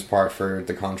his team's part for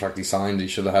the contract he signed. He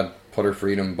should have had putter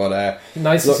freedom. But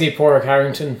nice to see Porrick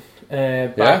Harrington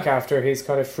back after his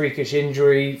kind of freakish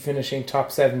injury, finishing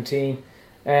top 17.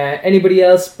 Anybody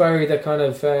else, Barry, that kind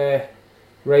of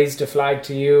raised a flag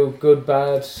to you? Good,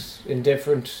 bad,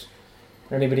 indifferent?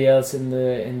 Anybody else in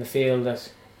the field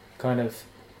that kind of,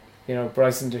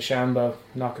 Bryson DeChambeau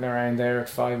knocking around there at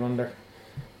 5 under?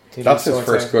 That's his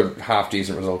first good half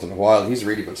decent result in a while. He's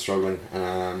really been struggling.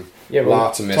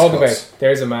 Lots of miscuts. Talk about,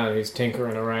 there's a man who's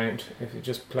tinkering around. If he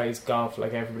just plays golf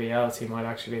like everybody else, he might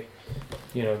actually,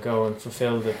 go and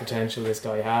fulfill the potential this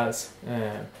guy has.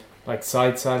 Like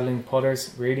side saddling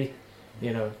putters, really,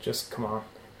 just come on.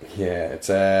 Yeah, it's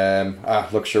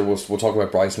look, sure, we'll talk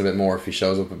about Bryson a bit more if he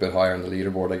shows up a bit higher on the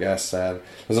leaderboard, I guess. There's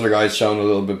other guys showing a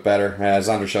little bit better.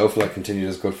 Xander Schauffele continued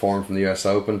his good form from the US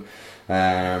Open.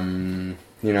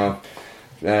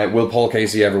 Will Paul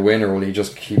Casey ever win, or will he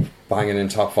just keep banging in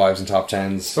top 5s and top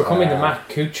 10s? Becoming the Matt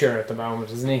Kuchar at the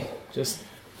moment, isn't he? Just,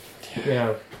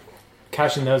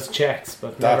 cashing those checks,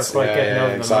 but never quite getting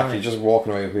over the line. Just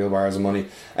walking away with wheelbarrows of money.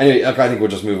 Anyway, I think we'll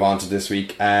just move on to this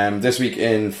week. This week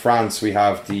in France, we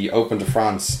have the Open de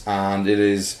France, and it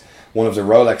is one of the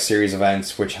Rolex Series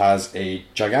events, which has a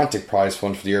gigantic prize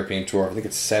fund for the European Tour. I think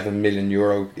it's €7 million.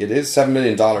 It is $7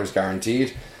 million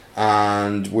guaranteed,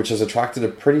 and which has attracted a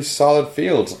pretty solid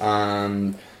field,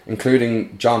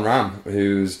 including John Ram,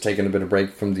 who's taken a bit of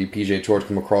break from the PGA Tour to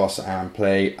come across and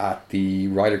play at the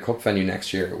Ryder Cup venue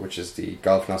next year, which is the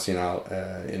Golf National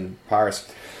in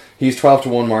Paris. He's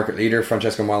 12-1 market leader.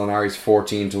 Francesco Molinari's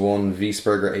 14-1,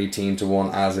 Wiesberger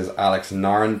 18-1, as is Alex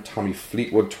Noren. Tommy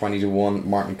Fleetwood 20-1,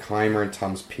 Martin Keimer and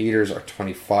Thomas Peters are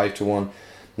 25-1.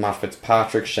 Matt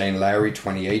Fitzpatrick, Shane Lowry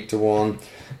 28-1,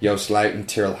 Joost Luiten,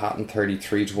 Tyrrell Hatton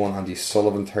 33-1, Andy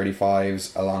Sullivan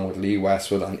 35s, along with Lee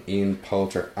Westwood and Ian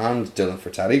Poulter and Dylan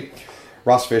Fratelli.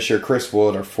 Ross Fisher, Chris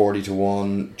Wood are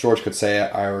 40-1, George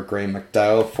Coetzee, Ira Graham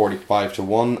McDowell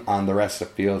 45-1, and the rest of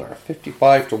the field are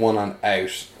 55-1 and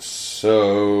out.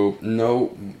 So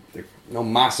no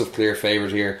massive clear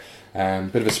favourite here.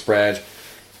 Bit of a spread.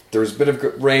 There was a bit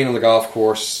of rain on the golf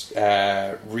course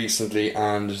recently,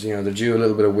 and they're due a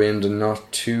little bit of wind and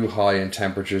not too high in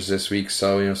temperatures this week.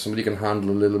 So somebody can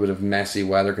handle a little bit of messy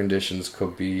weather conditions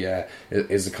could be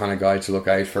is the kind of guy to look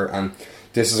out for. And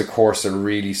this is a course that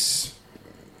really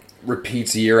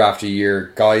repeats year after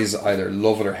year. Guys either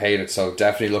love it or hate it. So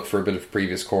definitely look for a bit of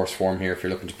previous course form here if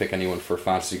you're looking to pick anyone for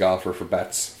fantasy golf or for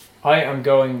bets. I am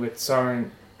going with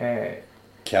Soren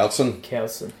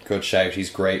Kjeldsen. Good shout. He's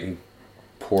great in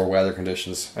poor weather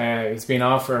conditions. He's been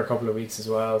off for a couple of weeks as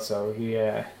well, so he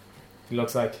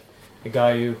looks like a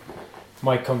guy who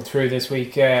might come through this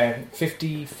week.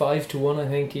 55-1, I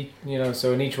think.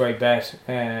 So an each way bet.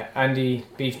 Andy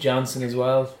Beef Johnson as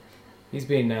well. He's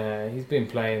been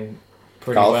playing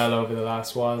pretty golf. Well over the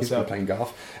last while. He's been playing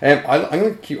golf.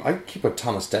 I keep with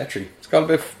Thomas Detry. He's got a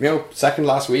bit, second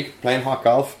last week playing hot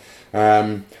golf.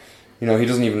 He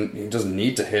doesn't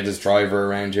need to hit his driver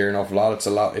around here an awful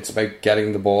lot. It's about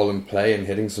getting the ball in play and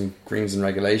hitting some greens in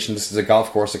regulation. This is a golf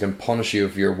course that can punish you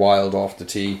if you're wild off the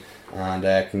tee, and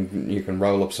you can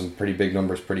roll up some pretty big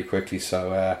numbers pretty quickly.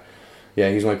 So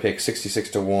he's my pick,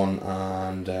 66-1,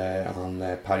 and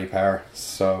on Paddy Power.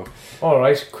 So all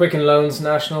right, Quicken Loans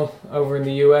National over in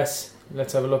the US.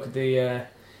 Let's have a look at the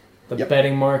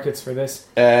betting markets for this.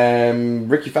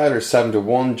 Ricky Fowler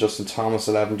 7-1, Justin Thomas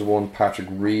 11-1, Patrick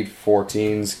Reed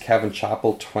 14s, Kevin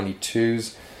Chappell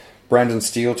 22s, Brendan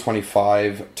Steele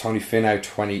 25, Tony Finau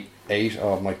 28.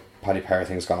 Oh, my Paddy Power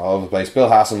thing's gone all over the place. Bill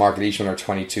Haas and Mark Leishman are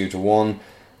 22-1.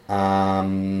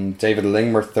 David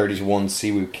Lingmer 30-1,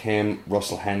 Siwoo Kim,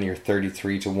 Russell Henley are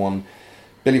 33-1,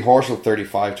 Billy Horschel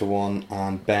 35-1,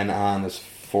 and Ben An is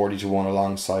 40-1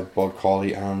 alongside Bud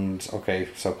Cauley. And so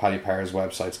Paddy Power's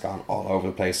website's gone all over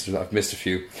the place. I've missed a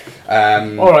few.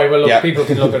 Alright, well look, people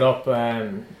can look it up.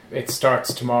 It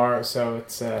starts tomorrow, so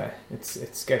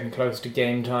it's getting close to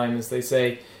game time, as they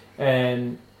say.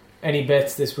 Any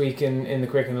bets this week in the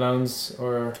Quicken Loans?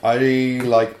 Or I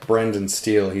like Brendan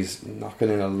Steele. He's knocking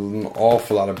in an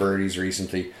awful lot of birdies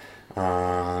recently.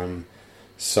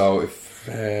 So if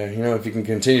if you can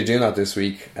continue doing that this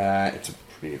week, it's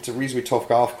a reasonably tough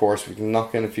golf course. If you can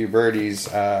knock in a few birdies,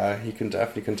 he can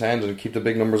definitely contend and keep the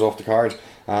big numbers off the card.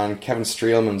 And Kevin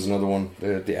Streelman's another one.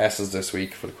 The S's this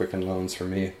week for the Quicken Loans for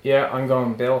me. Yeah, I'm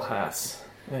going Bill Haas.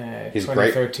 He's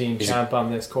 2013 champ on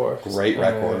this course. Great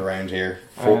record around here.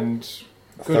 And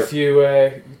good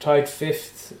few tied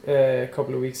fifth a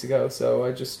couple of weeks ago. So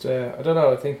I just I don't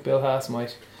know. I think Bill Haas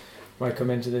might come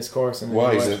into this course. And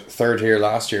he's a third here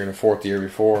last year and a fourth the year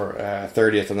before,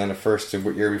 30th and then a first the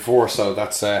year before. So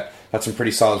that's some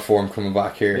pretty solid form coming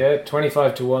back here. Yeah,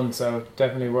 25-1. So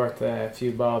definitely worth a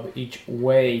few bob each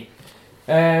way.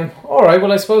 All right.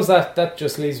 Well, I suppose that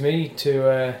just leaves me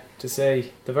to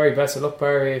say the very best of luck,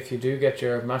 Barry, if you do get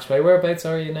your match play. Whereabouts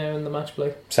are you now in the match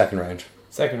play? Second round.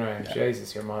 Yeah.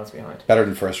 Jesus, you're miles behind. Better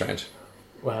than first round.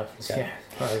 Well,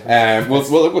 yeah.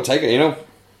 We'll take it.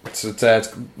 It's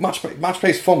match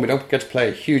play's fun. We don't get to play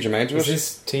a huge amount of it. Is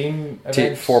this team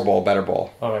event? 4-ball, better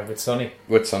ball. All right, with Sonny.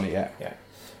 Yeah.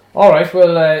 All right,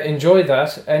 well, enjoy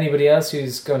that. Anybody else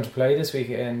who's going to play this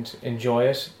weekend, enjoy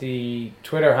it. The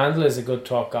Twitter handle is A Good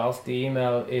Talk Golf. The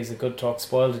email is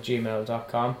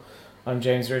agoodtalkspoiled@gmail.com. I'm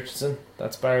James Richardson.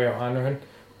 That's Barry O'Hanrahan.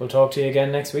 We'll talk to you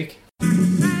again next week.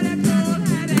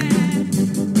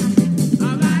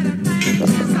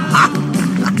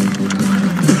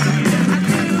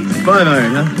 Fine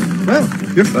iron, huh? Well,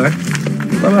 you're fine.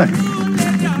 Bye-bye.